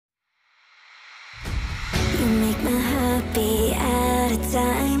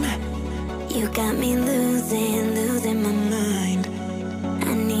got me losing my mind.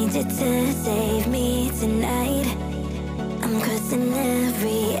 I need you to save me tonight. I'm crossing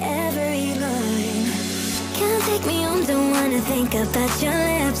every line. Can't take me home, don't wanna think about your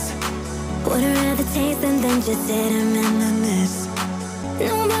lips. Would rather taste them than just sit and reminisce.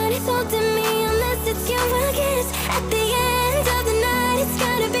 Nobody's holding me unless it's you I kiss. At the end of the night, it's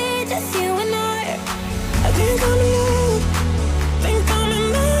gotta be just you and I think I'm in love, think I'm in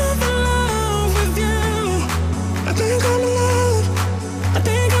love with you. I think I'm in love, I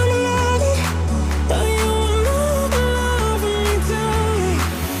think I'm in love. But you in love with me too.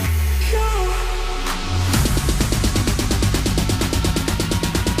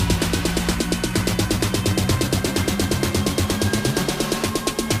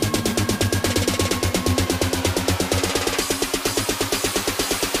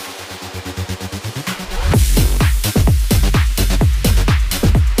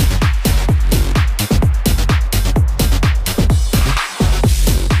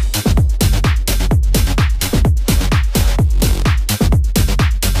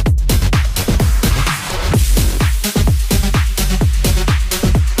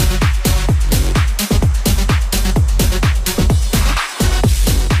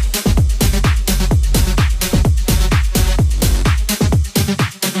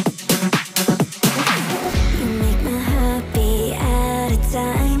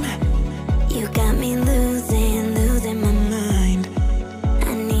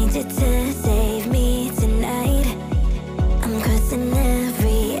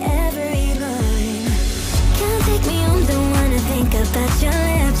 About your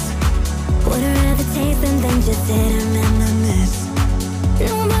lips, would rather taste them than just sit and remember.